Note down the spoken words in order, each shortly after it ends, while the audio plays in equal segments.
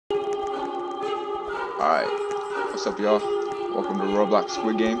Alright, what's up y'all? Welcome to Roblox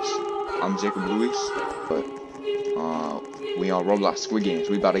Squid Games. I'm Jacob Luis, but we on Roblox Squid Games.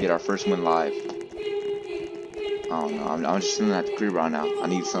 We about to get our first one live. I don't know, I'm just sitting at the crib right now. I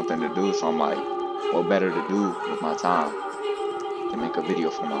need something to do, so I'm like, what better to do with my time than make a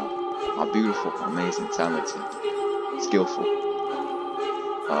video for my beautiful, amazing, talented, skillful,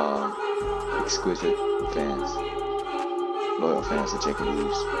 exquisite fans. Loyal fans of Jacob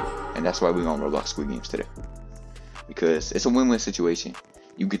Luis. And that's why we're on Roblox Squid Games today. Because it's a win-win situation.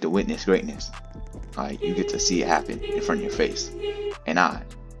 You get to witness greatness. You get to see it happen in front of your face. And I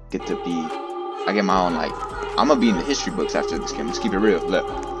get my own, like, I'm gonna be in the history books after this game. Let's keep it real. Look.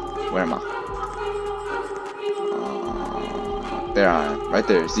 Where am I? There I am. Right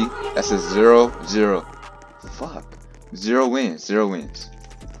there. See? That says 0-0. Fuck. 0 wins. 0 wins.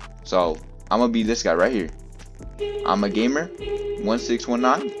 So, I'm gonna be this guy right here. I'm a gamer,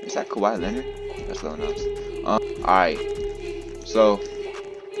 1619. Is that Kawhi Leonard? That's real nice. Alright. So,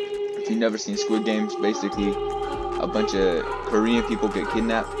 if you've never seen Squid Games, basically, a bunch of Korean people get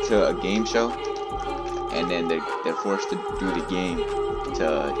kidnapped to a game show, and then they're forced to do the game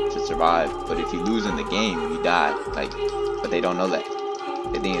to survive. But if you lose in the game, you die. But they don't know that.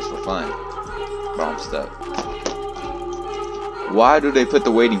 They think it's for fun. Bro, I'm stuck. Why do they put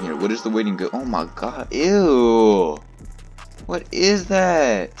the waiting here? What is the waiting good? Oh my god. Ew. What is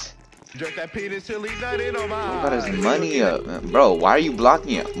that? Jerk that penis till he nutted on my got his money up. Bro, why are you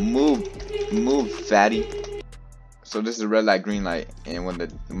blocking it? Move, fatty. So this is a red light, green light. And when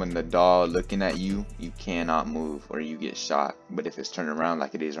the doll looking at you, you cannot move or you get shot. But if it's turned around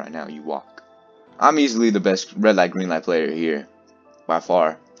like it is right now, you walk. I'm easily the best red light, green light player here. By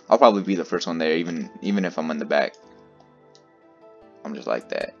far. I'll probably be the first one there, even if I'm in the back. I'm just like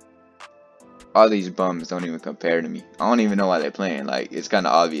that. All these bums don't even compare to me. I don't even know why they're playing. Like, it's kind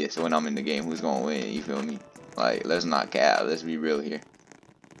of obvious when I'm in the game who's gonna win. You feel me? Like, let's not cap. Let's be real here.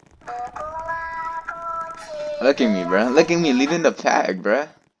 Look at me, bruh. Look at me leading the pack, bruh.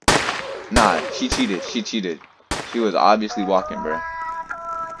 Nah, she cheated. She cheated. She was obviously walking, bruh.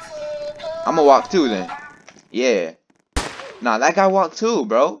 I'ma walk too then. Yeah. Nah, that guy walked too,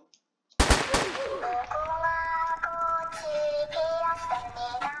 bro.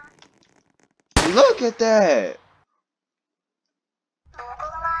 Look at that!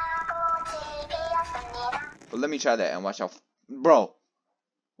 But let me try that and watch how, bro.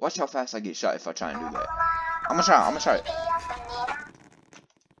 Watch how fast I get shot if I try and do that. I'ma try it.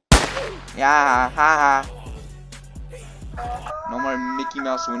 Yeah, haha. No more Mickey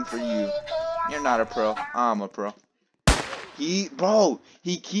Mouse win for you. You're not a pro. I'm a pro. He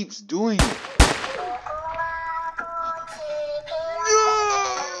keeps doing it.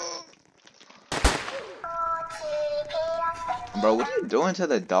 Bro, what are you doing to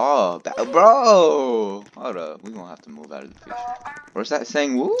the dog? Bro! Hold up. We're gonna have to move out of the picture. Where's that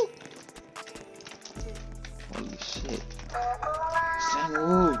saying woo? Holy shit. Saying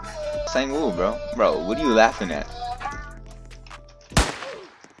woo. Saying woo, bro. Bro, what are you laughing at?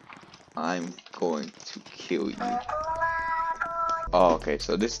 I'm going to kill you. Oh, okay.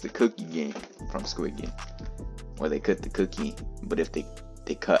 So this is the cookie game from Squid Game. Where they cut the cookie, but if they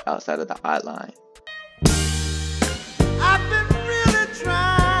cut outside of the eye line.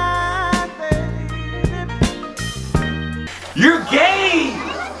 You're gay!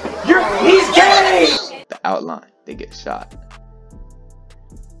 He's gay! The outline, they get shot.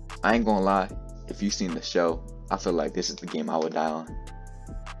 I ain't gonna lie, if you've seen the show, I feel like this is the game I would die on.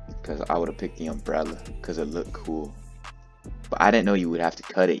 Because I would have picked the umbrella, because it looked cool. But I didn't know you would have to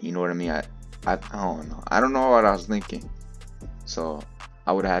cut it, you know what I mean? I don't know. I don't know what I was thinking. So,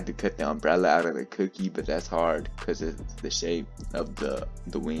 I would have had to cut the umbrella out of the cookie, but that's hard, because it's the shape of the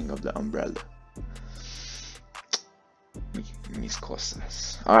wing of the umbrella. Mis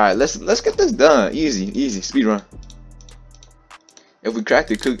cosas. Alright, let's get this done. Easy, speed run. If we crack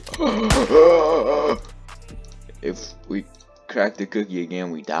the cookie,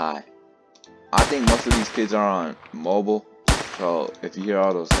 again, we die. I think most of these kids are on mobile, so if you hear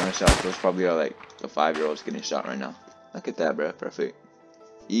all those gunshots, those probably are like the 5-year-olds getting shot right now. Look at that, bro. Perfect.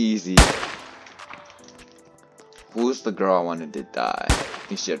 Easy. Who's the girl I wanted to die? I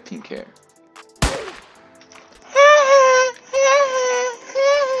think she had pink hair.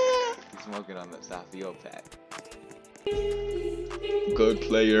 Smoking on the Safio pack. Good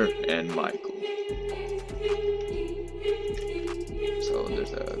player and Michael. So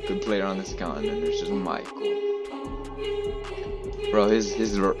there's a good player on this account and then there's just Michael. Bro,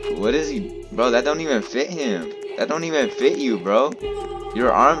 what is he? Bro, that don't even fit him. That don't even fit you, bro.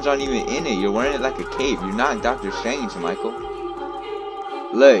 Your arms aren't even in it. You're wearing it like a cape. You're not Dr. Strange, Michael.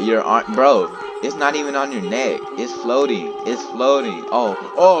 Look, your arm, bro. It's not even on your neck. It's floating. It's floating.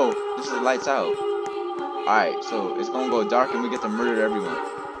 Oh, this is lights out. Alright, so it's gonna go dark and we get to murder everyone.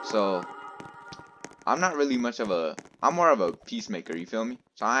 So, I'm not really much of a... I'm more of a peacemaker, you feel me?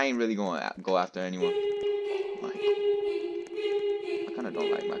 So I ain't really gonna go after anyone. Michael. I kinda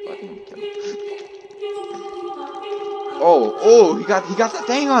don't like Michael. I think I'm gonna kill him. Oh, he got that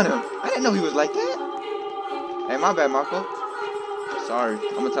thing on him. I didn't know he was like that. Hey, my bad, Michael. Sorry.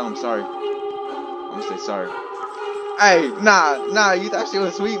 I'm gonna tell him sorry. I'm gonna say sorry. Hey, nah, you thought she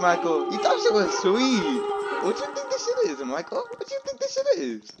was sweet, Michael. You thought she was sweet. What you think this shit is, Michael? What you think this shit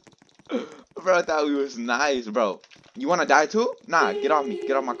is? Bro, I thought we was nice, bro. You wanna die too? Nah, get off me.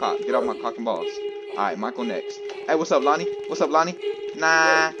 Get off my cock. Get off my cock and balls. Alright, Michael next. Hey, what's up, Lonnie? What's up, Lonnie?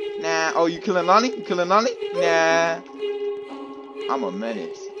 Nah. Oh, you killing Lonnie? You killing Lonnie? Nah. I'm a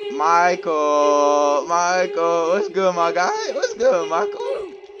menace. Michael, what's good, my guy? What's good, Michael?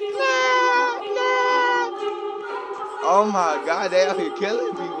 Nah. Oh my God, they out here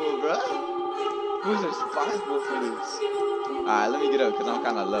killing people, bro. Who's responsible for this? Alright, let me get up, because I'm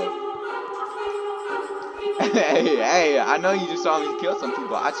kind of low. Hey, I know you just saw me kill some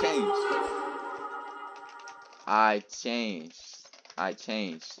people. I changed.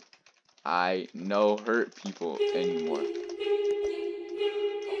 I no hurt people anymore.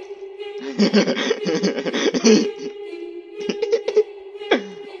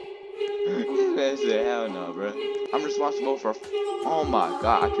 Man said, hell no, bro. I'm responsible for... Oh my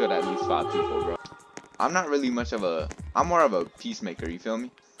God, I killed at least 5 people, bro. I'm not really much of a... I'm more of a peacemaker, you feel me?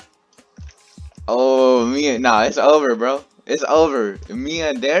 Oh, it's over, bro. It's over. Me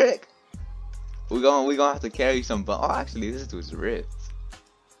and Derek, we gonna have to carry some bum. Oh, actually, this dude's ripped.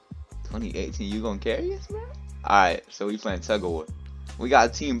 2018, you gonna carry us, man? Alright, so we playing tug of war. We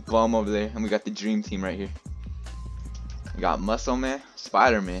got Team Bum over there, and we got the Dream Team right here. We got Muscle Man,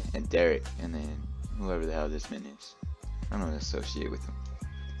 Spider-Man, and Derek, and then whoever the hell this man is. I don't associate with him.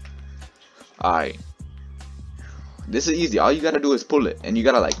 Alright. This is easy. All you gotta do is pull it, and you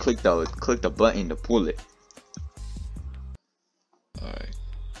gotta like click the button to pull it. Alright.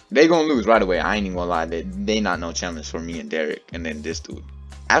 They gonna lose right away. I ain't even gonna lie. They not no challenge for me and Derek, and then this dude.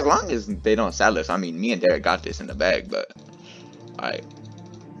 As long as they don't sell us, I mean, me and Derek got this in the bag, but... Alright.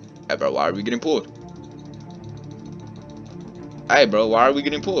 Hey, bro, why are we getting pulled? Hey, bro, why are we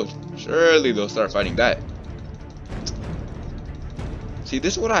getting pulled? Surely they'll start fighting back. See,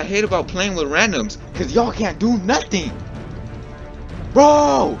 this is what I hate about playing with randoms, because y'all can't do nothing.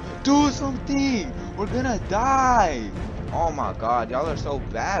 Bro, do something. We're gonna die. Oh my God, y'all are so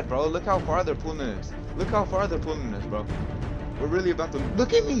bad, bro. Look how far they're pulling us. Look how far they're pulling us, bro. We're really about to...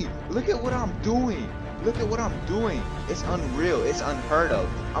 Look at me. Look at what I'm doing. Look at what I'm doing. It's unreal. It's unheard of.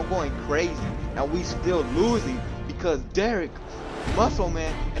 I'm going crazy. And we still losing because Derek, Muscle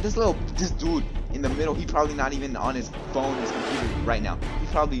Man, and this dude in the middle, he probably not even on his phone, his computer right now. He's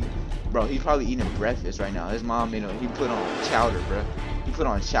probably eating breakfast right now. His mom, he put on chowder, bro. He put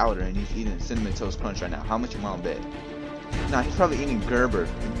on chowder and he's eating Cinnamon Toast Crunch right now. How much you want to bet? Nah, he's probably eating Gerber,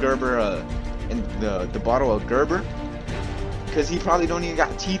 and the bottle of Gerber. Because he probably don't even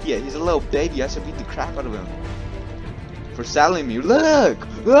got teeth yet. He's a little baby. I should beat the crap out of him. For selling me. Look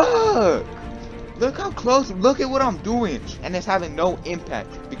how close. Look at what I'm doing. And it's having no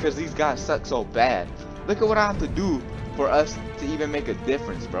impact. Because these guys suck so bad. Look at what I have to do for us to even make a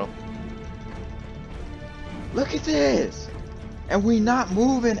difference, bro. Look at this. And we not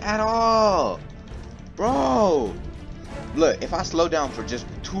moving at all. Bro. Look, if I slow down for just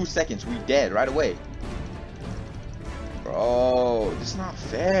 2 seconds, we dead right away. Bro, this is not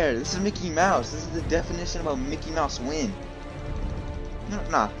fair. This is Mickey Mouse. This is the definition of a Mickey Mouse win.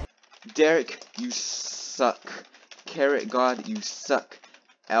 Nah. Derek, you suck. Carrot God, you suck.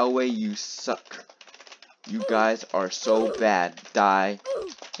 Elway, you suck. You guys are so bad. Die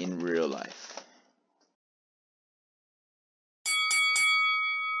in real life.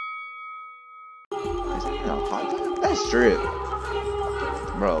 Is that a hot dog? That's strip.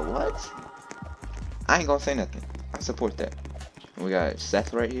 Bro, what? I ain't gonna say nothing. I support that. We got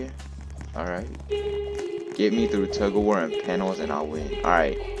Seth right here. Alright. Get me through tug of war and panels and I'll win.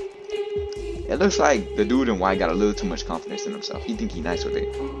 Alright. It looks like the dude in white got a little too much confidence in himself. He think he nice with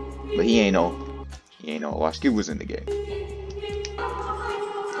it. But he ain't know. While Skip was in the game.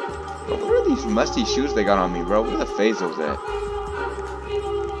 But what are these musty shoes they got on me, bro? Where the phasers at?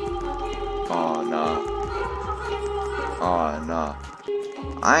 Oh, nah. Oh, nah.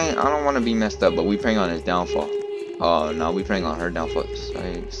 I don't want to be messed up, but we praying on his downfall. Oh no, we praying on her downfall.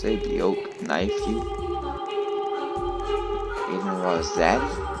 Say Bioke, knife you. Even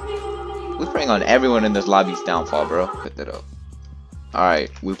Rosati. We praying on everyone in this lobby's downfall, bro. Put that up.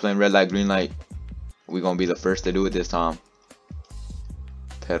 Alright, we playing red light, green light. We're gonna be the first to do it this time.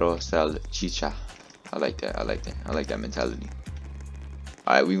 Pero salchicha. I like that. I like that. I like that mentality.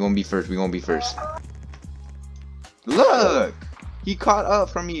 Alright, we're gonna be first. We're gonna be first. Look! He caught up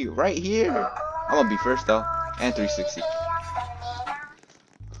from me right here. I'm gonna be first though. And 360.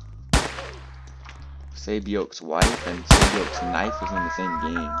 Sabiok's wife and Sabiok's knife is in the same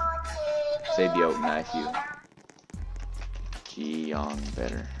game. Sabiok knife you. Ji-young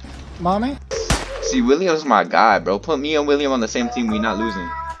better. Mommy? See, William's my guy, bro. Put me and William on the same team, we not losing.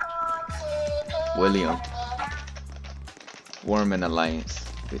 William. Form an alliance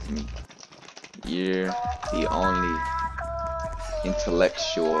with me. You're the only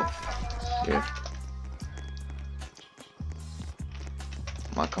intellectual here.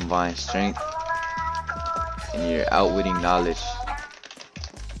 My combined strength and your outwitting knowledge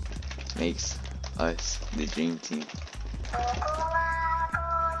makes us the dream team.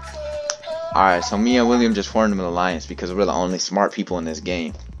 Alright, so me and William just formed an alliance because we're the only smart people in this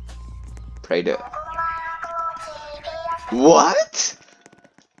game. Pray to. What?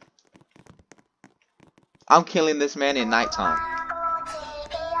 I'm killing this man at nighttime.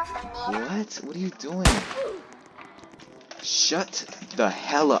 What? What are you doing? Shut the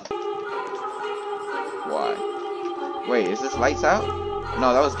hell up. Why? Wait, is this lights out?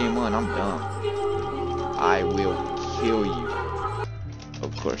 No, that was game 1. I'm dumb. I will kill you.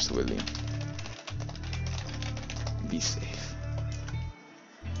 Of course, William. Be safe.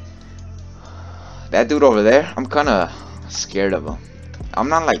 That dude over there, I'm kind of scared of him. I'm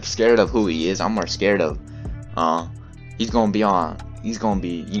not like scared of who he is. I'm more scared of he's gonna be,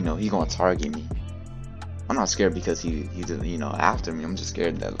 you know, he's gonna target me. I'm not scared because he's you know, after me. I'm just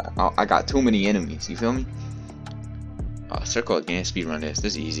scared that like, I got too many enemies. You feel me? Circle again. Speedrun this.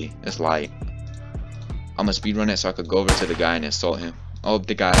 This is easy. It's light. I'm gonna speedrun it so I could go over to the guy and insult him. Oh,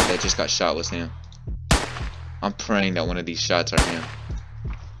 the guy that just got shot was him. I'm praying that one of these shots are him.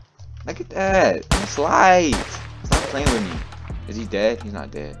 Look at that. It's light. Stop playing with me. Is he dead? He's not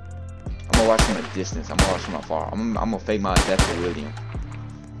dead. I'm gonna watch from a distance. I'm gonna watch from afar. I'm gonna fake my death for William.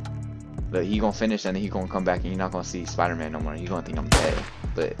 Look, he gonna finish and then he gonna come back and you're not gonna see Spider-Man no more. You're gonna think I'm dead.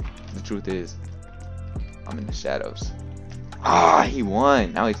 But the truth is, I'm in the shadows. Ah, he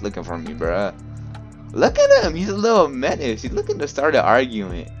won. Now he's looking for me, bruh. Look at him. He's a little menace. He's looking to start an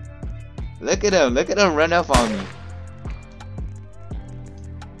argument. Look at him. Look at him run up on me.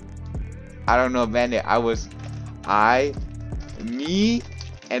 I don't know, Bandit. Me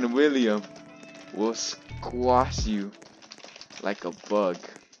and William will squash you like a bug.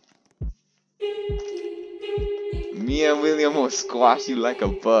 Me and William will squash you like a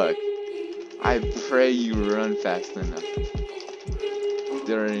bug. I pray you run fast enough.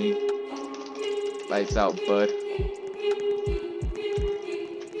 During lights out, bud.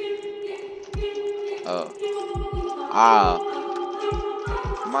 Oh.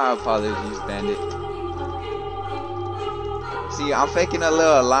 My apologies, Bandit. See, I'm faking a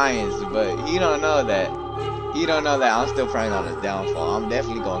little alliance, but he don't know that. He don't know that I'm still praying on his downfall. I'm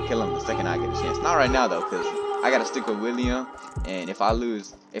definitely gonna kill him the second I get a chance. Not right now though, cause I gotta stick with William. And if I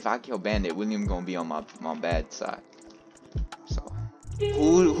lose, if I kill Bandit, William gonna be on my bad side. So,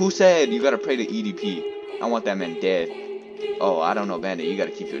 who said you gotta pray to EDP? I want that man dead. Oh, I don't know, Bandit. You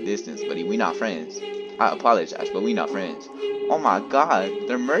gotta keep your distance, buddy. We not friends. I apologize, but we not friends. Oh my God,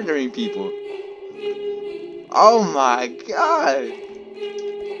 they're murdering people. Oh my God.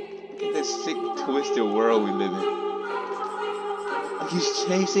 Look at this sick, twisted world we live in. He's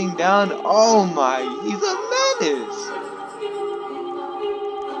chasing down. Oh my, he's a menace.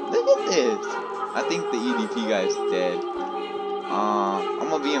 Look at this. I think the EDP guy's dead. I'm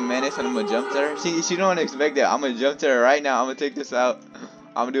gonna be a menace and I'm gonna jump to her. She don't expect that. I'm gonna jump to her right now. I'm gonna take this out.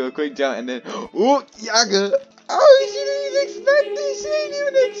 I'm gonna do a quick jump and then, ooh, Yaga. Oh, she didn't even expect this. She didn't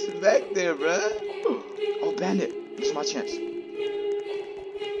even expect it, bruh. Oh, Bandit. This is my chance.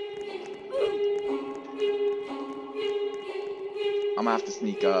 I'm gonna have to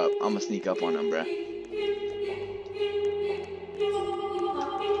sneak up. I'm gonna sneak up on him, bruh.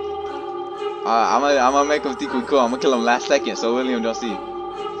 I'm gonna make him think we cool. I'm gonna kill him last second so William don't see.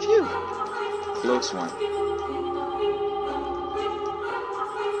 Phew. Close one.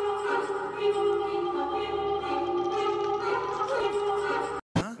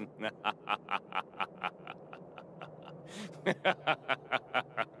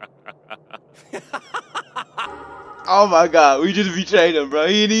 Oh my God, we just betrayed him, bro.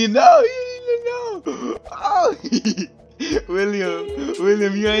 He didn't even know. He didn't even know. Oh,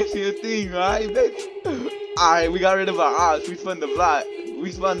 William, you ain't see a thing, alright, bitch? Alright, we got rid of our odds. We spun the block.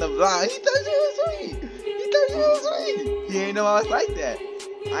 He thought you was sweet. He ain't know I was like that.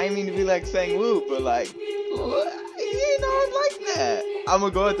 I ain't mean to be like saying woo, but like, he ain't always like that. I'm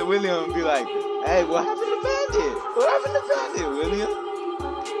gonna go up to William and be like, hey, what happened to Bandit? What happened to Bandit, William?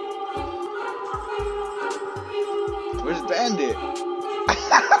 Where's Bandit?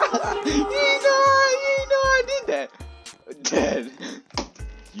 you ain't know I did that. Dad,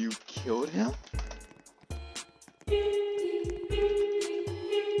 you killed him?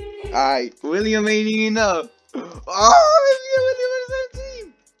 Alright, William ain't even know. Oh, William on the same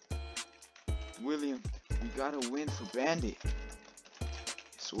team. William, we gotta win for Bandit.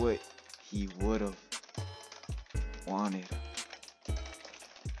 It's what he would've wanted.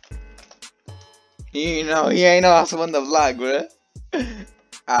 He ain't know I was on the vlog, bruh.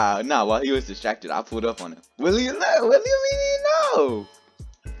 Nah, while he was distracted, I pulled up on him. William ain't know.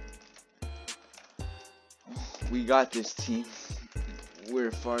 We got this, team.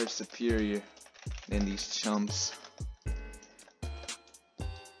 We're far superior than these chumps.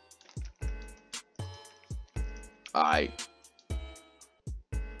 Alright.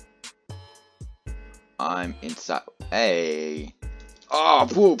 I'm inside. Hey. Oh,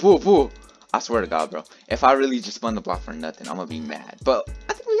 pull. I swear to God, bro. If I really just spun the block for nothing, I'm gonna be mad. But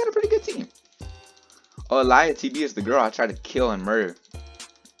I think we got a pretty good team. Oh, Elia TB is the girl I tried to kill and murder.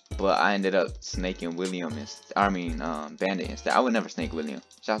 But I ended up snaking William Bandit instead. I would never snake William.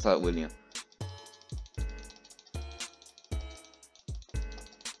 Shouts out William.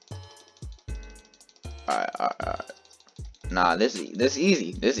 Alright. Nah, this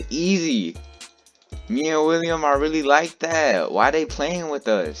easy. This is easy. Me and William are really like that. Why they playing with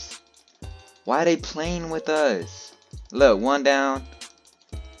us? Look, 1 down,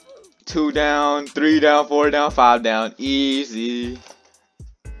 2 down, 3 down, 4 down, 5 down. Easy.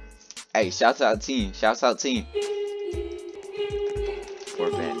 Hey, shouts out team. Poor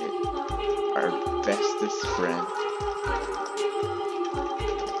Bandit. Our bestest friend.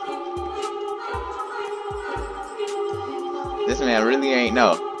 This man really ain't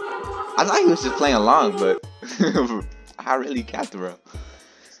know. I thought he was just playing along, but I really capped, bro.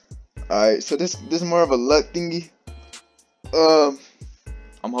 Alright, so this is more of a luck thingy.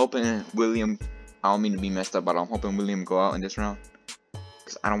 I'm hoping William, I don't mean to be messed up, but I'm hoping William go out in this round.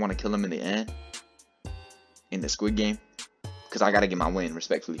 Because I don't want to kill him in the end. In the squid game. Because I got to get my win,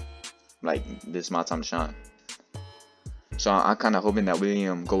 respectfully. Like, this is my time to shine. So I'm kind of hoping that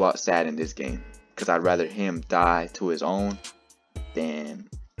William go out sad in this game. Because I'd rather him die to his own than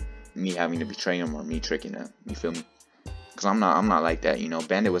me having to betray him or me tricking him. You feel me? Because I'm not like that, you know.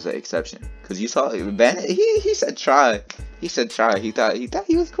 Bandit was an exception. Because you saw Bandit, he said try. He said try. He thought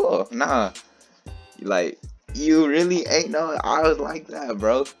he was cool. Nah. Like, you really ain't know I was like that,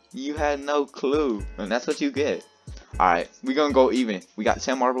 bro. You had no clue. And that's what you get. Alright, we gonna go even. We got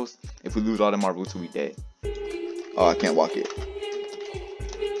 10 marbles. If we lose all the marbles, we dead. Oh, I can't walk it.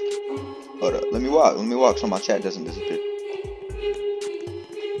 Hold up. Let me walk so my chat doesn't disappear.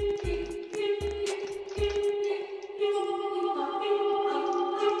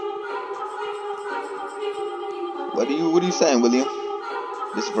 What are you saying, William?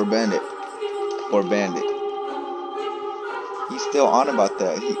 This is for Bandit. Or Bandit. He's still on about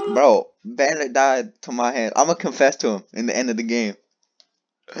that. Bro, Bandit died to my hand. I'm gonna confess to him in the end of the game.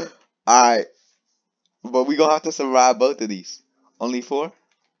 Alright. But we gonna have to survive both of these. Only 4?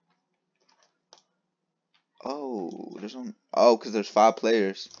 Oh, because there's 5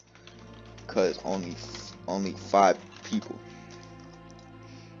 players. Because only 5 people.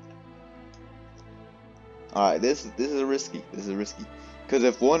 Alright, this is risky. Because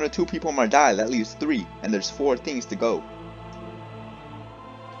if 1 or 2 people might die, that leaves 3. And there's 4 things to go.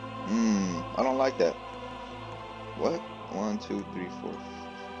 I don't like that. What? 1, 2, 3, 4.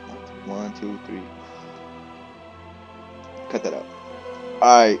 1, 2, 3. Cut that out.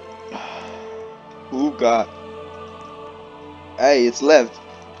 Alright. Who got? Hey, it's left.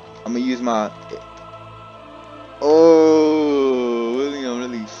 I'm gonna use my. Oh, William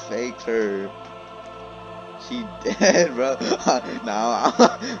really faked her. She dead, bro. Nah,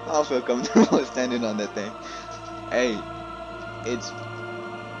 I don't feel comfortable standing on that thing. Hey, it's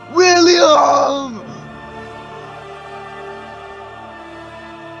William!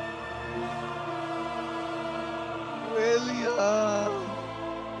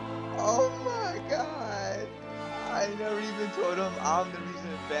 Oh my god. I never even told him I'm the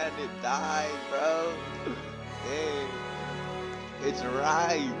reason Bandit died, bro. Hey, it's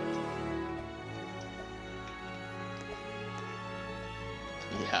right.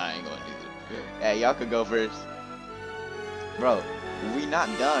 Yeah, I ain't gonna do this. Hey, y'all could go first. Bro, we not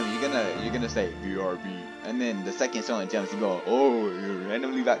done. You're gonna say BRB. And then the second someone jumps, you go, oh, you're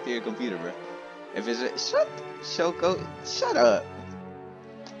randomly back to your computer, bro. If it's shut up.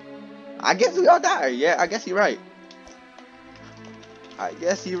 I guess we all die. Yeah, I guess you're right. I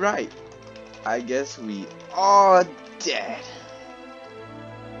guess you're right. I guess we all dead.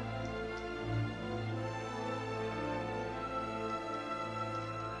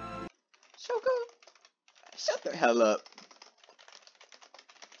 Shoko, shut the hell up.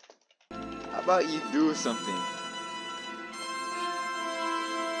 How about you do something?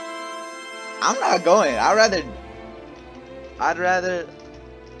 I'm not going. I'd rather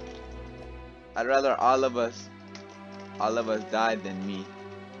all of us die than me.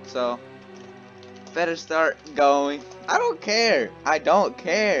 So better start going. I don't care. I don't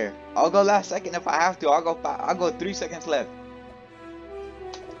care. I'll go last second if I have to. I'll go 3 seconds left.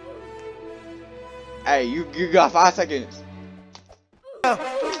 Hey, you got 5 seconds.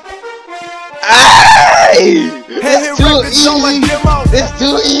 Hey! It's too easy. It's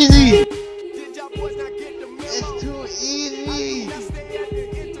too easy. It's too easy.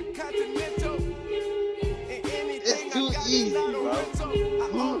 It's too easy, bro.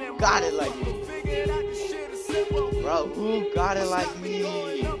 Who got it like me? Bro, who got it like me?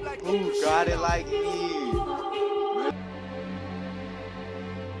 Who got it like me?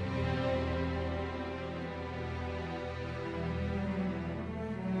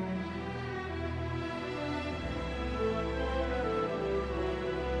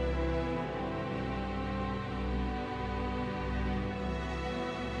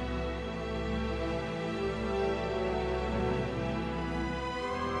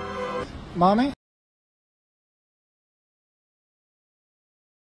 Mommy?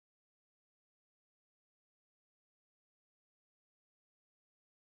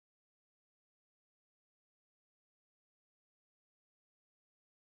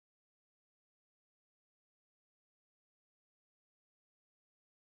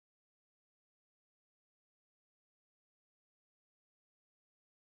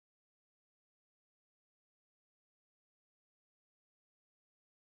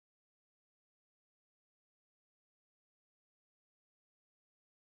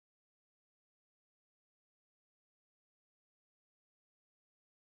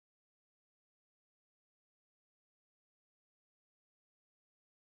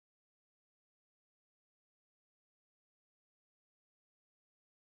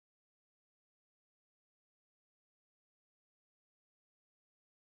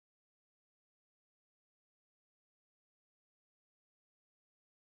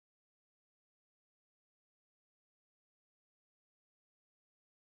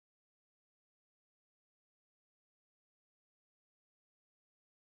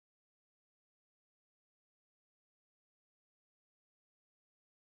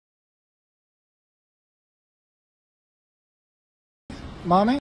 Mommy?